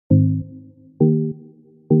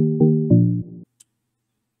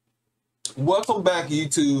Welcome back,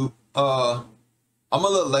 YouTube. I'm a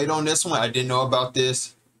little late on this one. I didn't know about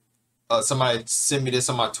this. Somebody sent me this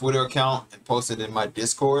on my Twitter account and posted it in my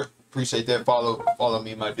Discord. Appreciate that. Follow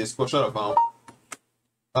me in my Discord. Shut up,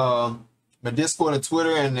 phone. My Discord and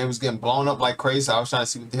Twitter, and it was getting blown up like crazy. So I was trying to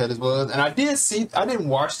see what the hell this was, and I didn't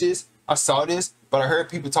watch this. I saw this, but I heard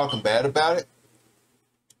people talking bad about it.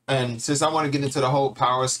 And since I want to get into the whole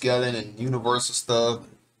power scaling and universal stuff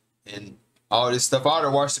and all this stuff, I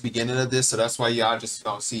already watched the beginning of this, so that's why y'all just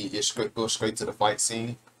don't see it go straight to the fight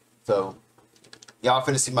scene. So y'all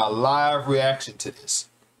finna see my live reaction to this.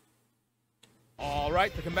 All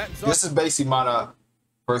right, the combatants This is basically Madara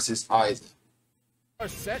versus Aizen. Are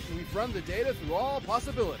set, and we've run the data through all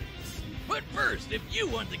possibilities. But first, if you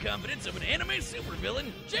want the confidence of an anime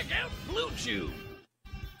supervillain, check out Bleach.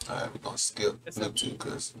 Alright, we're gonna skip Bluetooth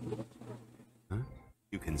because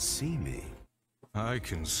You can see me. I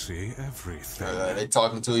can see everything. they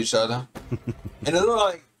talking to each other. And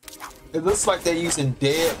it looks like they're using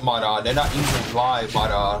dead Madara. They're not using live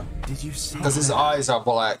Madara. Did you see? Because his eyes are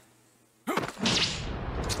black.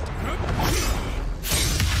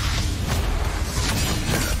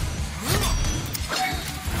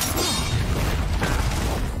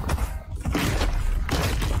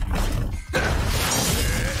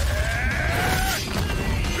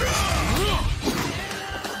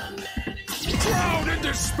 Drown in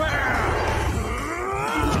despair!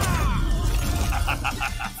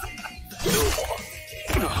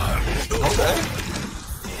 Okay.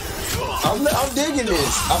 I'm digging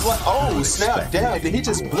this. I'm like, oh snap, damn, did he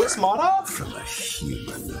just blitz Madara? From a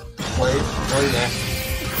human. Wait man.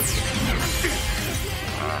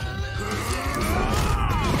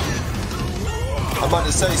 I'm about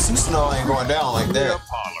to say Susanoo ain't going down like that.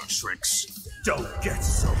 Parlor tricks. Don't get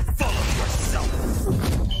so full of yourself.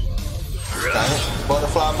 Okay.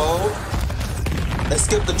 Butterfly mode. Let's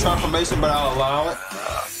skip the transformation, but I'll allow it.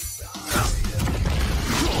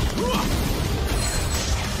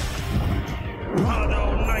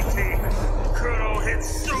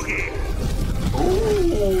 Ooh,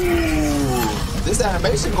 this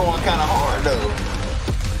animation going kind of hard though.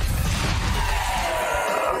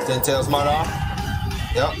 Ten Tails Madara.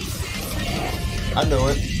 Yep, I knew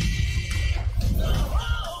it.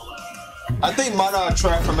 I think Madara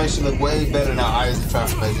transformation look way better than Aizen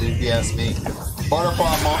transformation, if you ask me.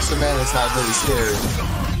 Butterfly Monster Man is not really scary.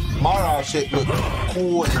 Madara shit look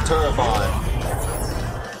cool and terrifying.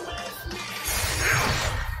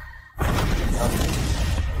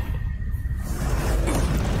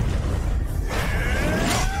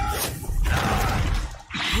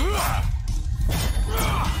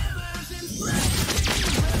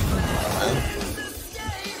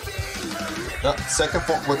 Yep, second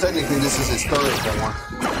form. Well, technically, this is his third form.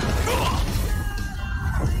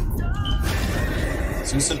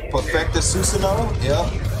 Perfecta Susanoo. Yep.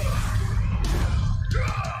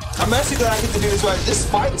 I'm actually glad I get to do this right. This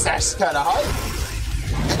fight is actually kind of hype.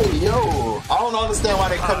 Hey, yo. I don't understand why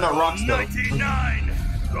they're cutting up rocks, though. 99.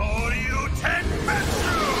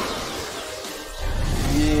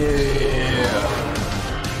 Yeah.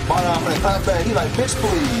 Madara finna clap back. He like, bitch,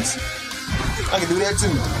 please. I can do that,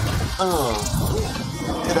 too.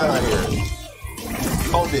 Get out of here.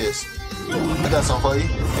 Hold this. I got something for you.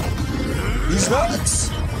 These nuts.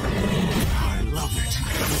 I love it.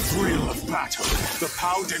 The thrill of battle, the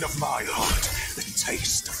pounding of my heart, the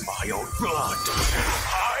taste of my own blood.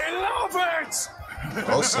 I love it!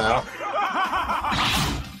 Oh, snap.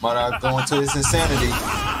 Madara going to his insanity.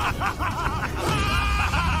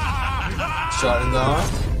 Shotgun.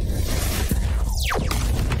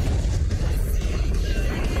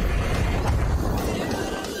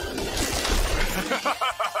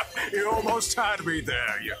 You almost had me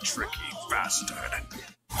there, you tricky bastard.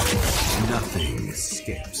 Nothing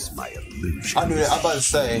escapes my illusion. I knew that. I'm about to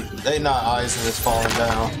say, they not Aizen is falling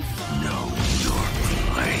down. Know your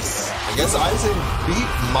place. I guess Aizen beat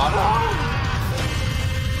Madara?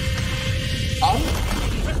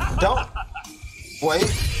 Don't. Wait.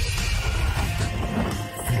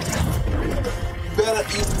 Better,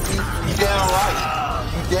 you damn right.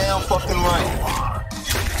 You damn fucking right.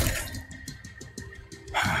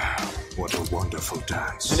 What a wonderful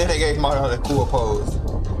dance. And then they gave Madara a cool pose.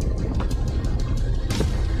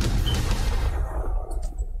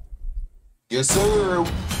 Yes, sir.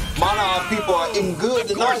 Madara people are eating good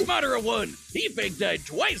tonight. Of course, Madara won. He fake died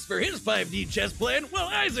twice for his 5D chess plan, while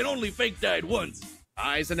Aizen only fake died once.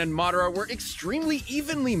 Aizen and Madara were extremely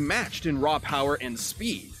evenly matched in raw power and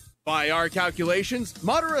speed. By our calculations,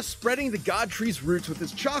 Madara spreading the God Tree's roots with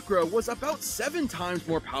his chakra was about 7 times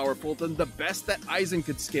more powerful than the best that Aizen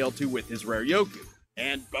could scale to with his rare Yoku,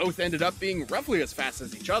 and both ended up being roughly as fast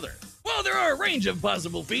as each other. While there are a range of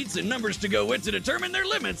possible feats and numbers to go with to determine their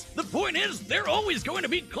limits, the point is they're always going to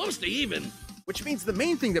be close to even. Which means the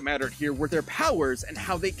main thing that mattered here were their powers and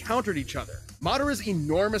how they countered each other. Madara's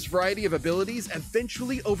enormous variety of abilities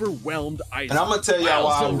eventually overwhelmed Aizen. And I'm gonna tell y'all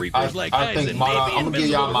While Soul why Reapers like I think Aizen Madara. may be I'm gonna give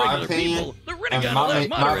invisible y'all to my regular opinion. people, the And Rinnegan my allowed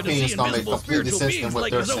Madara to opinion see is gonna make invisible completely spiritual sense than beings what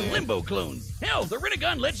like they're his own saying. Limbo clones. Hell, the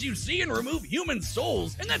Rinnegan lets you see and remove human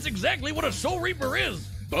souls, and that's exactly what a Soul Reaper is.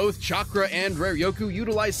 Both Chakra and Raryoku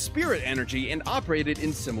utilized spirit energy and operated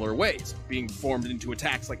in similar ways, being formed into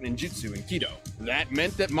attacks like ninjutsu and Kido. That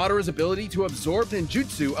meant that Madara's ability to absorb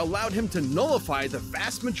ninjutsu allowed him to nullify the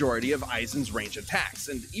vast majority of Aizen's range attacks,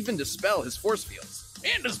 and even dispel his force fields.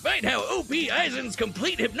 And despite how OP Aizen's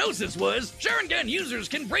complete hypnosis was, Sharingan users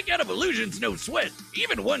can break out of illusions no sweat,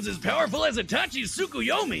 even ones as powerful as Itachi's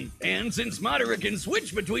Tsukuyomi. And since Madara can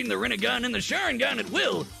switch between the Rinnegan and the Sharingan at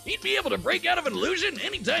will, he'd be able to break out of an illusion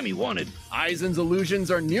anytime he wanted. Aizen's illusions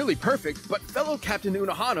are nearly perfect, but fellow Captain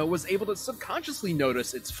Unohana was able to subconsciously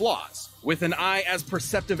notice its flaws. With an eye as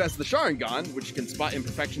perceptive as the Sharingan, which can spot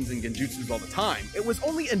imperfections in genjutsus all the time, it was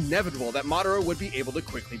only inevitable that Madara would be able to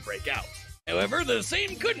quickly break out. However, the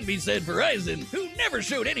same couldn't be said for Aizen, who never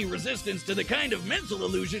showed any resistance to the kind of mental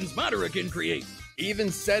illusions Madara can create.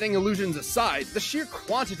 Even setting illusions aside, the sheer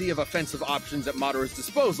quantity of offensive options at Madara's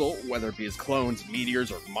disposal, whether it be his clones,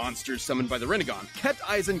 meteors, or monsters summoned by the Rinnegan, kept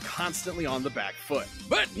Aizen constantly on the back foot.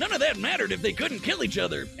 But none of that mattered if they couldn't kill each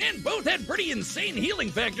other, and both had pretty insane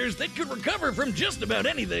healing factors that could recover from just about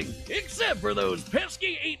anything, except for those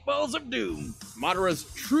pesky 8 balls of doom. Madara's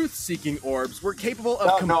truth-seeking orbs were capable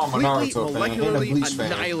of completely molecularly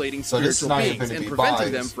annihilating spiritual beings and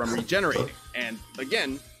preventing them from regenerating. And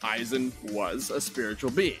again, Aizen was a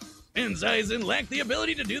spiritual being. Since Aizen lacked the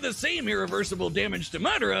ability to do the same irreversible damage to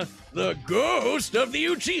Madara, the ghost of the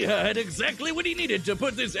Uchiha had exactly what he needed to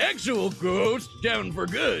put this actual ghost down for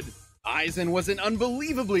good. Aizen was an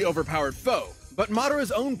unbelievably overpowered foe, but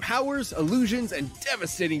Madara's own powers, illusions, and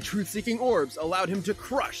devastating truth-seeking orbs allowed him to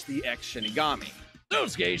crush the ex-Shinigami.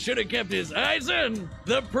 Sosuke should have kept his eyes on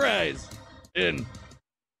the prize. And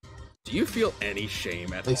do you feel any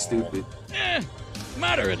shame at all? Stupid.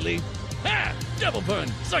 Moderately. Ha! Double pun.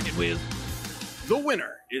 Suck it, Wiz. The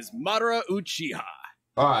winner is Madara Uchiha.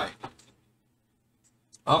 Alright.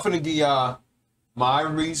 I'm finna give y'all my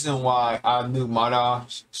reason why I knew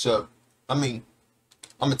Madara should. I'm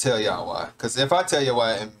gonna tell y'all why. Because if I tell you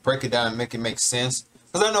why and break it down and make it make sense.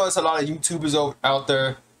 Because I know it's a lot of YouTubers out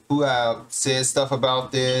there who have said stuff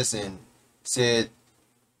about this and said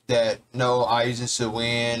that no, Aizen should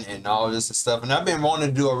win and all this and stuff. And I've been wanting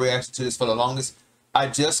to do a reaction to this for the longest. I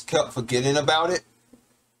just kept forgetting about it.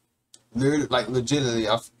 Literally, like legitimately,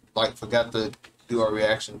 I forgot to do a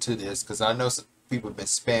reaction to this because I know some people have been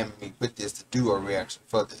spamming me with this to do a reaction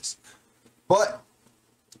for this. But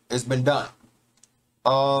it's been done.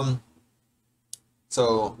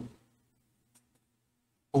 So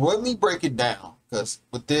let me break it down because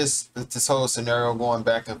with this whole scenario going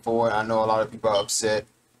back and forth, I know a lot of people are upset.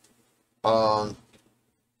 And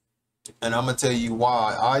I'm gonna tell you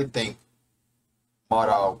why I think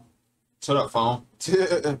Madara, shut up, phone.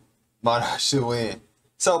 Madara should win.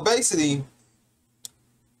 So basically,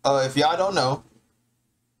 if y'all don't know,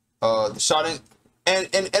 the shot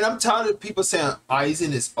and I'm tired of people saying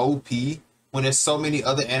Aizen is OP when there's so many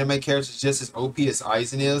other anime characters just as OP as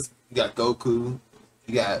Aizen is. You got Goku,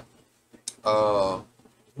 you got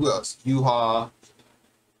who else? Yuha,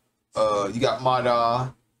 you got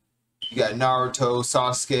Madara. You got Naruto,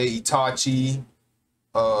 Sasuke, Itachi.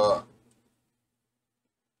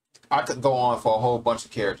 I could go on for a whole bunch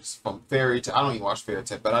of characters from Fairy Tail. I don't even watch Fairy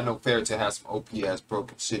Tail, but I know Fairy Tail has some OP ass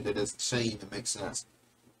broken shit that doesn't even make sense.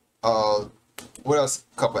 What else?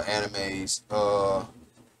 A couple of animes.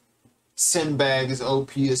 Sinbad is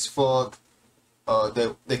OP as fuck.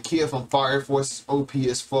 The kid from Fire Force is OP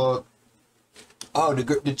as fuck. Oh,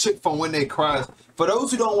 the chick from When They Cry. For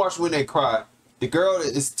those who don't watch When They Cry, the girl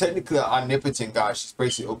is technically an omnipotent guy. She's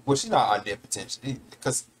basically, well, she's not omnipotent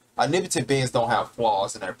because omnipotent beings don't have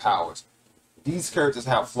flaws in their powers. These characters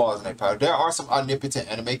have flaws in their powers. There are some omnipotent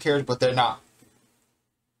anime characters, but they're not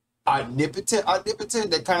omnipotent.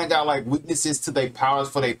 They kind of got like weaknesses to their powers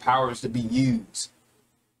for their powers to be used.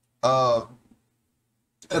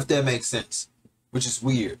 If that makes sense, which is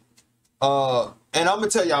weird. And I'm gonna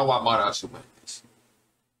tell y'all why Madara should win this.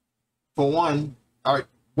 For one, all right.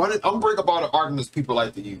 I'm gonna bring up all the arguments people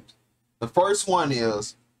like to use. The first one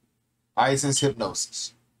is Aizen's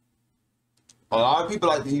hypnosis. A lot of people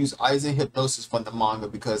like to use Aizen hypnosis from the manga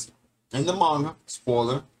because in the manga,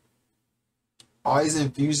 spoiler,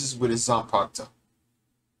 Aizen fuses with his Zanpakuto.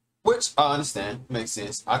 Which I understand, makes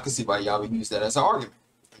sense. I can see why y'all would use that as an argument.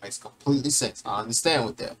 It makes completely sense. I understand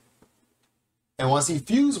with that. And once he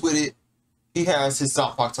fused with it, he has his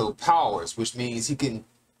Zanpakuto powers, which means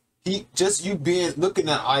just you being looking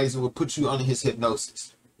at Aizen will put you under his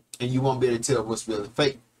hypnosis, and you won't be able to tell what's real and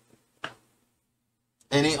fake.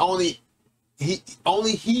 And only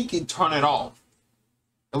he can turn it off.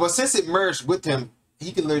 And since it merged with him,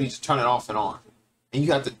 he can literally just turn it off and on. And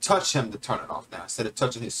you have to touch him to turn it off now. Instead of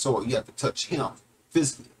touching his sword, you have to touch him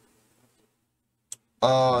physically.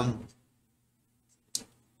 I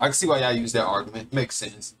can see why y'all use that argument. Makes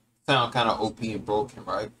sense. Sound kind of OP and broken,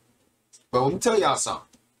 right? But let me tell y'all something.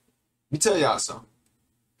 If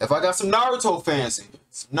I got some Naruto fans in here,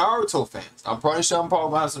 I'm probably sure I'm probably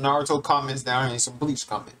gonna have some Naruto comments down here and some Bleach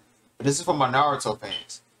comments. But this is for my Naruto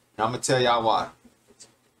fans. And I'm gonna tell y'all why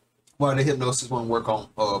the hypnosis won't work on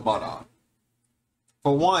Madara.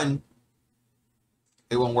 For one,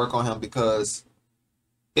 it won't work on him because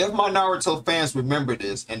if my Naruto fans remember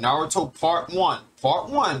this, in Naruto Part 1,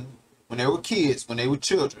 when they were kids, when they were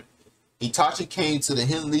children, Itachi came to the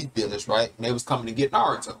Hidden Leaf Village, right? And they was coming to get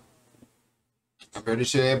Naruto. I'm pretty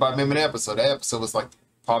sure everybody remember that episode. That episode was like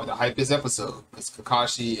probably the hypest episode. Because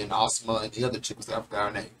Kakashi and Asuma and the other chick was there, I forgot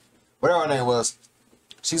her name. Whatever her name was,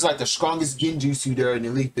 she's like the strongest genjutsu there in the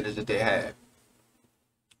Leaf Village that they had.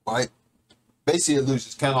 Right? Basically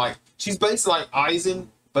illusions, kind of like, she's basically like Aizen,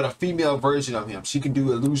 but a female version of him. She can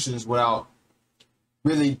do illusions without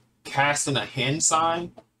really casting a hand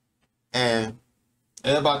sign. And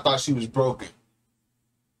everybody thought she was broken.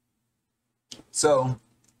 So,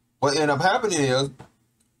 what ended up happening is,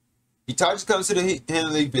 Itachi comes to the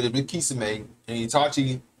Hidden Leaf Village with Kisame, and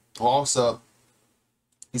Itachi walks up.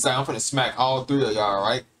 He's like, I'm finna smack all three of y'all,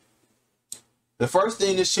 right? The first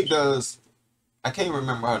thing this chick does, I can't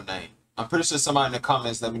remember her name. I'm pretty sure somebody in the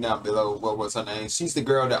comments let me down below what was her name. She's the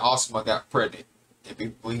girl that Asuma got pregnant.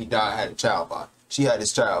 And when he died, had a child by. She had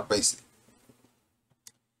his child, basically.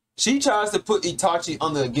 She tries to put Itachi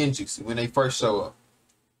under a genjutsu when they first show up.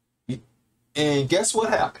 And guess what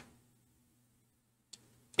happened?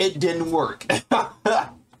 It didn't work.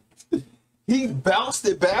 He bounced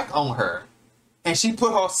it back on her. And she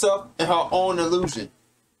put herself in her own illusion.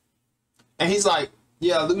 And he's like,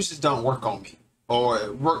 yeah, illusions don't work on me. Or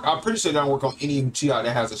I'm pretty sure it don't work on any Uchiha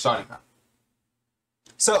that has a Sharingan.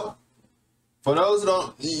 So, for those who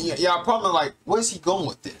don't, y'all probably like, where's he going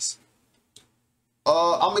with this?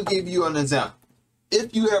 I'm gonna give you an example.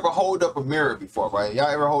 If you ever hold up a mirror before, right? Y'all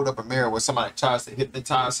ever hold up a mirror where somebody tries to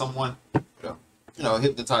hypnotize someone? You know,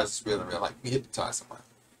 hypnotize is real in real life. You hypnotize somebody.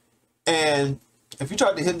 And if you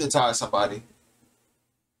try to hypnotize somebody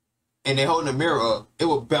and they hold the mirror up, it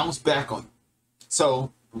will bounce back on you.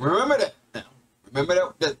 So remember that now.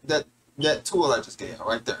 Remember that tool I just gave you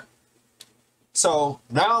right there. So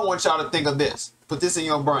now I want y'all to think of this. Put this in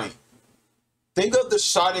your brain. Think of the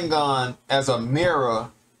Sharingan as a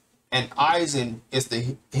mirror and Aizen is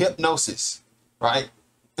the hypnosis, right?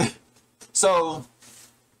 So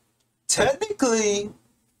technically,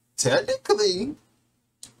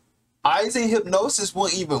 Aizen hypnosis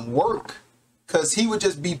wouldn't even work because he would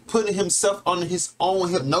just be putting himself on his own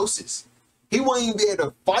hypnosis. He wouldn't even be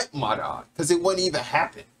able to fight Madara because it wouldn't even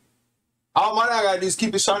happen. All Madara gotta do is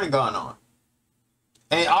keep his Sharingan on.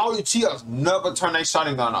 And all the Uchihas never turn their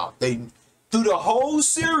Sharingan off. They, through the whole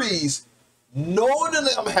series, no one of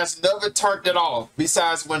them has never turned it off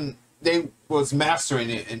besides when they was mastering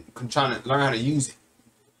it and trying to learn how to use it.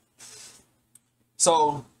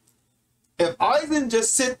 So if Aizen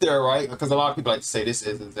just sit there, right? Because a lot of people like to say this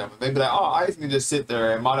is an example. They'd be like, oh, Aizen can just sit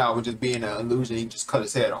there and Madara would just be in an illusion. He just cut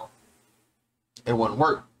his head off. It wouldn't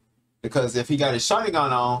work. Because if he got his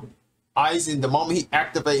Sharingan on, Aizen, the moment he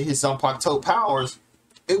activated his Zanpakuto powers,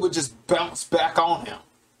 it would just bounce back on him.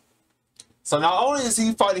 So not only is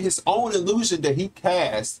he fighting his own illusion that he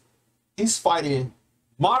cast, he's fighting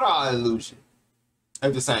Madara illusion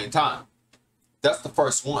at the same time. That's the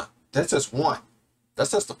first one. That's just one.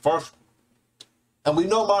 That's just the first one. And we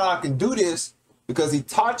know Madara can do this because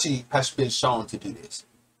Itachi has been shown to do this.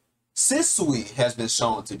 Shisui has been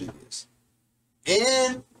shown to do this.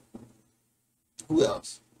 And who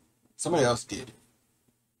else? Somebody else did it.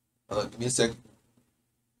 Give me a second.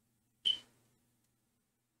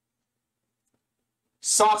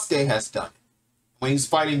 Sasuke has done it when he's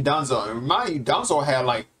fighting Danzo. And remind you, Danzo had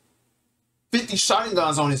like 50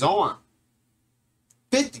 Sharingans on his arm.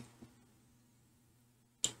 50.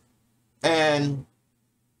 And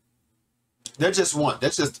they're just one.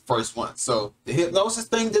 That's just the first one. So the hypnosis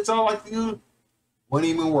thing that's all like you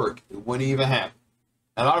wouldn't even work. It wouldn't even happen.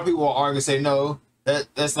 And a lot of people will argue and say, no,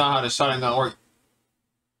 that's not how the Sharingan works.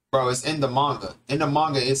 Bro, it's in the manga. In the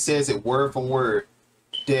manga, it says it word for word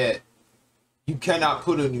that you cannot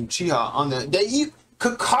put a new Uchiha on the.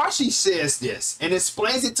 Kakashi says this and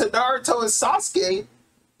explains it to Naruto and Sasuke,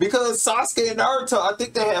 because Sasuke and Naruto, I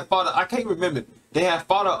think they had fought. I can't remember. They had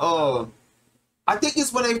fought a. I think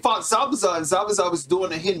it's when they fought Zabuza, and Zabuza was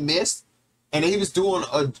doing a hidden mist, and he was doing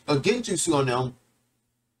a genjutsu on them,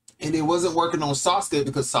 and it wasn't working on Sasuke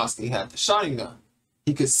because Sasuke had the Sharingan.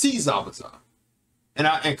 He could see Zabuza, and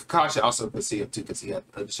Kakashi also could see him too because he had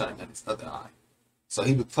the Sharingan in his other eye. So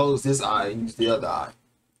he would close this eye and use the other eye.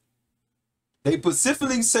 They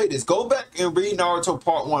specifically say this. Go back and read Naruto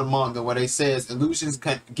Part 1 manga where they says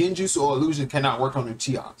genjutsu or illusion cannot work on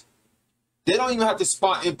Uchihas. They don't even have to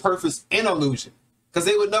spot imperfects in illusion because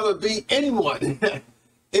they would never be anyone.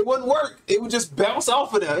 It wouldn't work. It would just bounce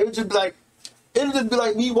off of them. It would just be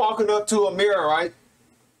like me walking up to a mirror, right?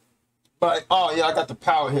 Like, oh yeah, I got the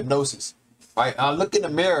power of hypnosis. Right? I look in the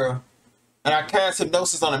mirror and I cast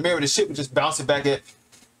hypnosis on the mirror, the shit would just bounce it back at.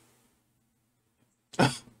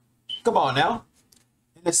 Come on now.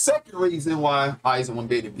 And the second reason why Aizen won't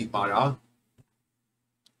be able to beat Madara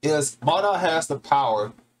is Madara has the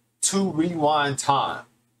power to rewind time.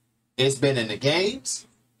 It's been in the games,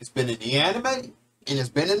 it's been in the anime, and it's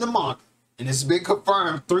been in the manga. And it's been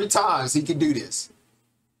confirmed 3 times he can do this.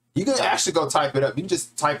 You can actually go type it up. You can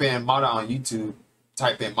just type in Madara on YouTube,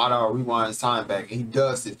 type in Madara rewinds time back, and he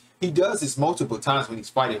does this. He does this multiple times when he's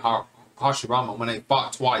fighting Hashirama. When they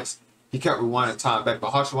fought twice, he kept rewinding time back,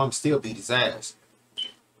 but Hashirama still beat his ass.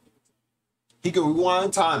 He can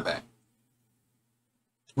rewind time back,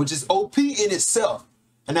 which is OP in itself.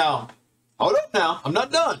 And now, hold up now, I'm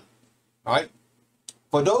not done. All right?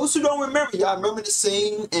 For those who don't remember, y'all remember the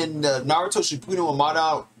scene in Naruto Shippuden when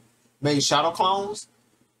Madara made shadow clones?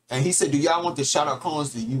 And he said, do y'all want the shadow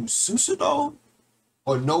clones to use Susanoo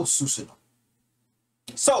or no Susanoo?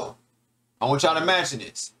 So, I want y'all to imagine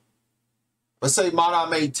this. Let's say Madara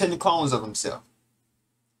made 10 clones of himself.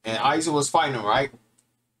 And Aizen was fighting him, right?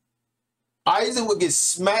 Aizen would get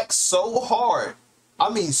smacked so hard. I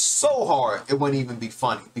mean, so hard, it wouldn't even be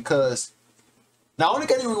funny. Because not only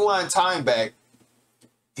can he rewind time back,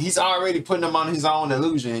 he's already putting him on his own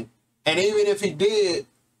illusion. And even if he did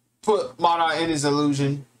put Madara in his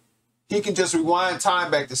illusion, he can just rewind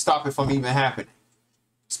time back to stop it from even happening.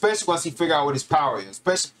 Especially once he figure out what his power is.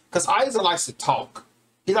 Especially because Aizen likes to talk.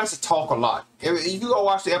 He likes to talk a lot. If you go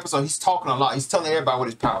watch the episode, he's talking a lot. He's telling everybody what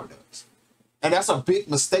his power does. And that's a big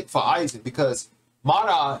mistake for Aizen because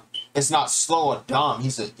Madara is not slow or dumb.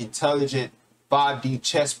 He's an intelligent 5D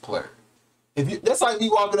chess player. That's like me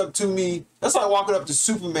walking up to me. That's like walking up to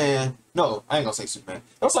Superman. No, I ain't gonna say Superman.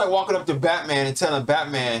 That's like walking up to Batman and telling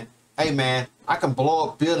Batman, hey man, I can blow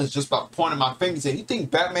up buildings just by pointing my fingers at you.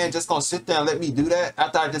 Think Batman just gonna sit there and let me do that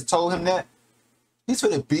after I just told him that? He's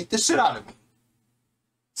gonna beat the shit out of me.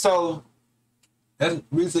 So that's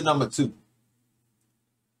reason number 2.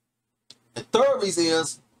 The third reason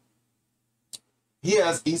is he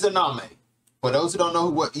has Izanami. For those who don't know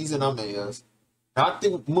what Izanami is, I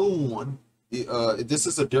think Moon, this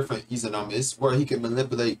is a different Izanami. It's where he can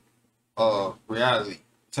manipulate reality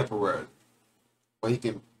temporarily. Where he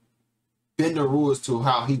can bend the rules to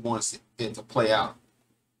how he wants it to play out.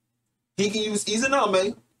 He can use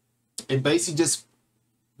Izanami and basically just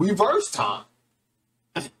reverse time.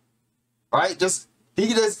 Right?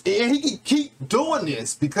 He can keep doing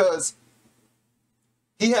this because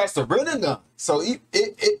he has the Rinnegan. So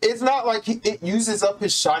it's not like it uses up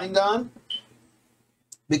his Sharingan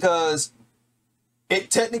because it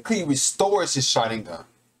technically restores his Sharingan.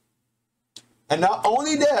 And not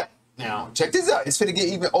only that, now check this out. It's going to get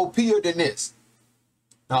even OP'er than this.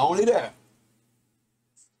 Not only that,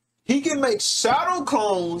 he can make shadow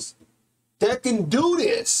clones that can do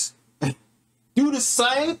this. Do the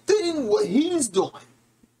same thing what he's doing.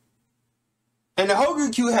 And the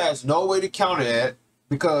Hogakyu has no way to counter that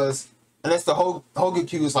because unless the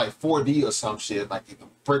Hogakyu is like 4D or some shit, like it can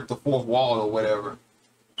break the 4th wall or whatever,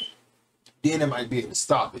 then it might be able to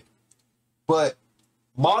stop it. But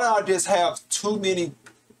Madara just have too many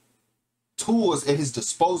tools at his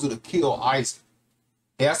disposal to kill Aizen.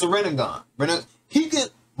 He has the Rinnegan.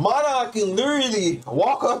 Madara can literally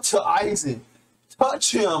walk up to Aizen,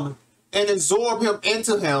 touch him, and absorb him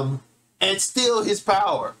into him and steal his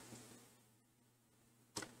power.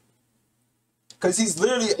 Because he's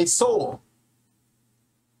literally a soul.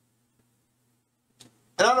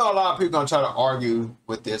 And I know a lot of people gonna try to argue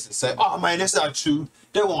with this and say, oh man, that's not true.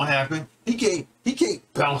 That won't happen. He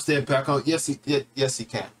can't bounce that back on. Yes, he can.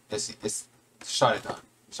 It's shut it down.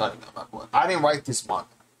 Shut it down, my boy. I didn't write this manga.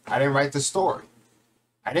 I didn't write the story.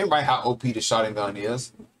 I didn't write how OP the Sharingan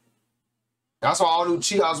is. That's why all the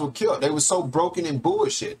Uchihas were killed. They were so broken and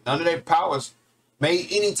bullshit. None of their powers made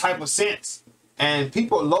any type of sense. And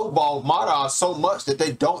people lowball Madara so much that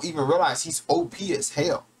they don't even realize he's OP as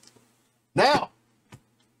hell. Now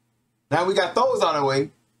we got those out of the way.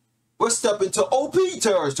 We'll step into OP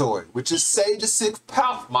territory, which is Sage the Sixth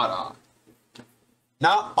Path Madara.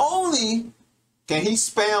 Not only can he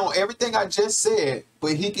spam everything I just said,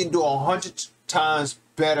 but he can do 100 times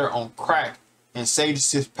better on crack in Sage the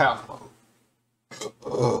Sixth Path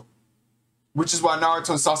mode. Which is why Naruto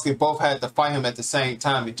and Sasuke both had to fight him at the same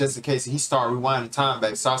time. And just in case he started rewinding time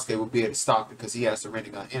back, Sasuke would be able to stop because he has the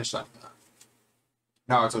Rinnegan and Sharingan.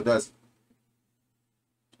 Naruto doesn't.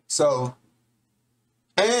 So,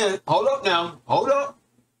 and hold up now. Hold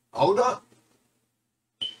up.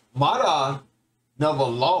 Madara never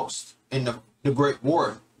lost in the Great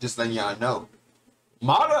War. Just letting y'all know.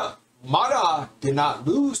 Madara did not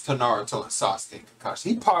lose to Naruto and Sasuke and Kakashi.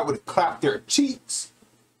 He probably would have clapped their cheeks.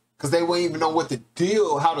 Because they wouldn't even know what to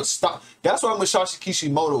deal, how to stop. That's why Musashi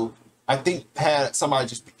Kishimoto, I think, had somebody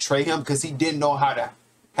just betray him because he didn't know how to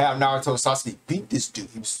have Naruto and Sasuke beat this dude.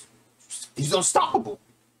 He's unstoppable.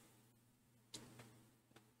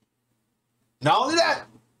 Not only that,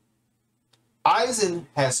 Aizen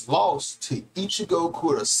has lost to Ichigo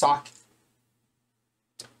Kurosaki.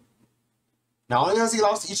 Not only has he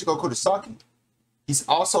lost to Ichigo Kurosaki, he's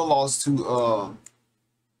also lost to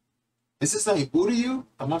is his name Uryu?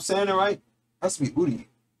 Am I saying it right? It has to be Uryu.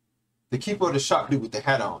 The keeper of the shop dude with the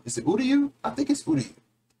hat on. Is it Uryu? I think it's Uryu.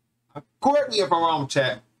 Correct me if I'm wrong,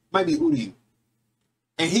 chat. Might be Uryu.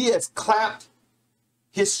 And he has clapped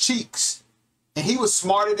his cheeks. And he was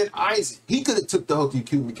smarter than Aizen. He could have took the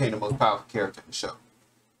Hokyu and became the most powerful character in the show.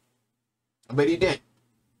 But he didn't.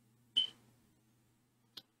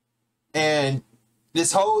 And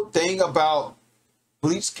this whole thing about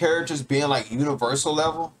Bleach characters being like universal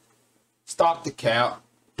level, stop the cap.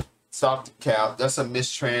 Stop the cap. That's a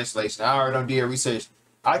mistranslation. I already done did research.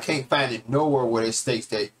 I can't find it nowhere where it states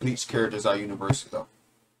that Bleach characters are universal though.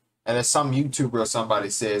 And there's some YouTuber or somebody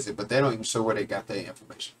says it, but they don't even show where they got their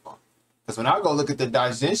information from. Because when I go look at the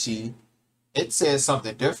Daijinshi, it says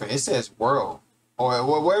something different. It says world.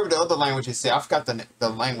 Or wherever the other language it said. I forgot the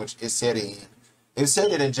language it said it in. It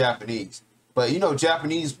said it in Japanese. But you know,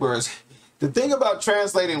 Japanese words. The thing about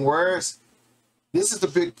translating words, this is the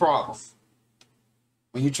big problem.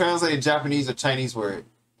 When you translate a Japanese or Chinese word,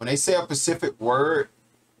 when they say a specific word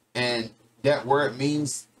and that word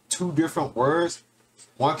means two different words,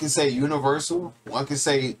 one can say universal, one can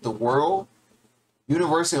say the world.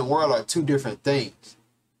 Universal and world are two different things.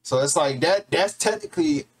 So it's like that's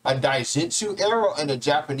technically a Daijinshi error and a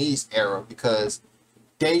Japanese error because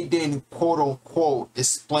they didn't quote unquote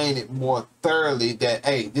explain it more thoroughly that,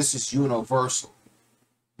 hey, this is universal,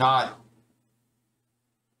 not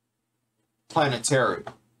planetary,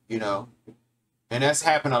 you know. And that's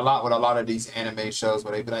happened a lot with a lot of these anime shows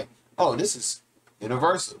where they be like, oh, this is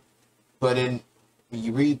universal. But then when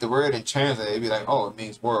you read the word and translate it, be like, oh, it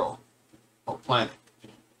means world or planet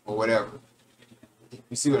or whatever.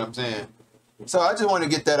 You see what I'm saying? So I just want to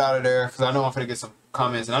get that out of there because I know I'm going to get some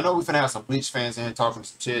comments. And I know we're going to have some Bleach fans in here talking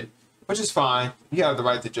some shit, which is fine. You have the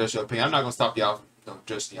right to judge your opinion. I'm not going to stop y'all from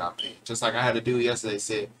judging your opinion. Just like I had to do yesterday,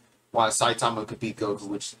 said why Saitama could beat Goku,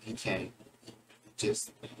 which he can't. He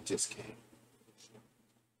just can't.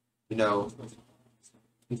 You know,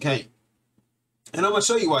 he can't. And I'm going to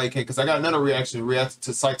show you why he can't because I got another reaction to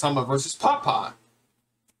Saitama versus Popeye.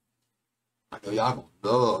 I know y'all going to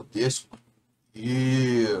love this one.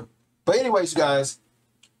 Yeah. But anyways, you guys,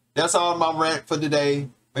 that's all my rant for today.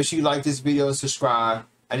 Make sure you like this video and subscribe.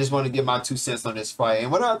 I just want to give my 2 cents on this fight.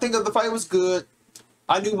 And what I think of the fight was good.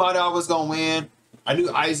 I knew Madara was going to win. I knew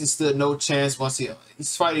Aizen stood no chance once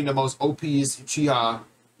he's fighting the most OP'est Uchiha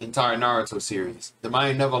entire Naruto series. The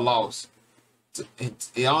man never lost.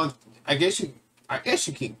 I guess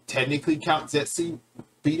you can technically count Zetsu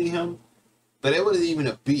beating him. But it wasn't even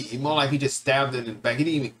a beat. More like he just stabbed him in the back. He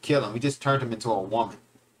didn't even kill him. He just turned him into a woman.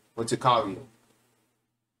 With Kaguya.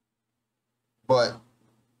 But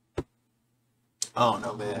I don't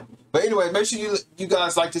know, man. But anyway, make sure you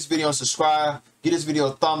guys like this video and subscribe. Give this video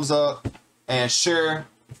a thumbs up and share.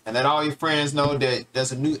 And let all your friends know that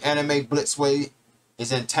there's a new anime Blitzway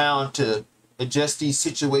is in town to adjust these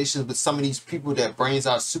situations with some of these people that brains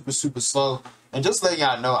are super, super slow. And just letting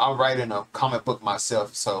y'all know, I'm writing a comic book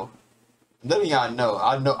myself. So letting y'all know,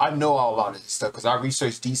 I know all a lot of this stuff because I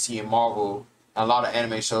research DC and Marvel and a lot of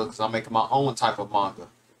anime shows because I'm making my own type of manga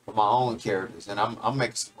for my own characters, and I'm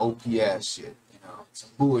making some OP ass shit, you know, some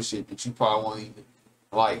bullshit that you probably won't even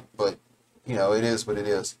like, but you know, it is what it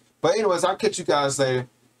is. But anyways, I'll catch you guys later.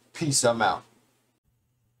 Peace. I'm out.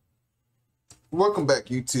 Welcome back,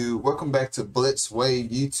 YouTube. Welcome back to Blitzway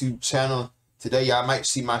YouTube channel. Today y'all might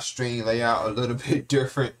see my stream layout a little bit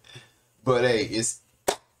different, but hey, it's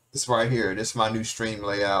right here. This is my new stream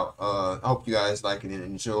layout. I hope you guys like it and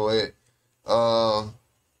enjoy it.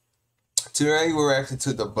 Today we're reacting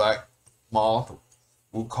to the Black Moth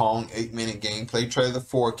Wukong 8-minute gameplay trailer,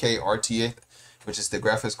 4K RTX, which is the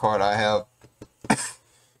graphics card I have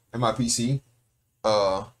in my PC.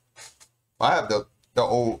 I have the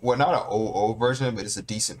old, well, not an old version, but it's a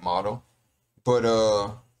decent model. But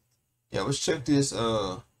yeah, let's check this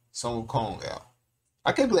Sun Wukong out.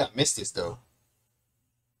 I can't believe I missed this though.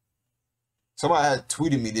 Somebody had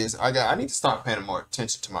tweeted me this. I need to start paying more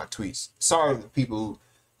attention to my tweets. Sorry to the people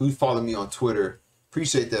who follow me on Twitter.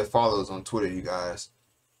 Appreciate their follows on Twitter, you guys.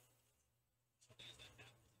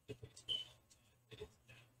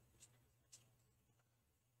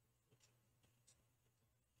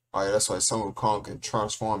 Alright, that's why Sun Wukong can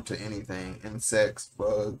transform to anything. Insects,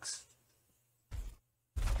 bugs.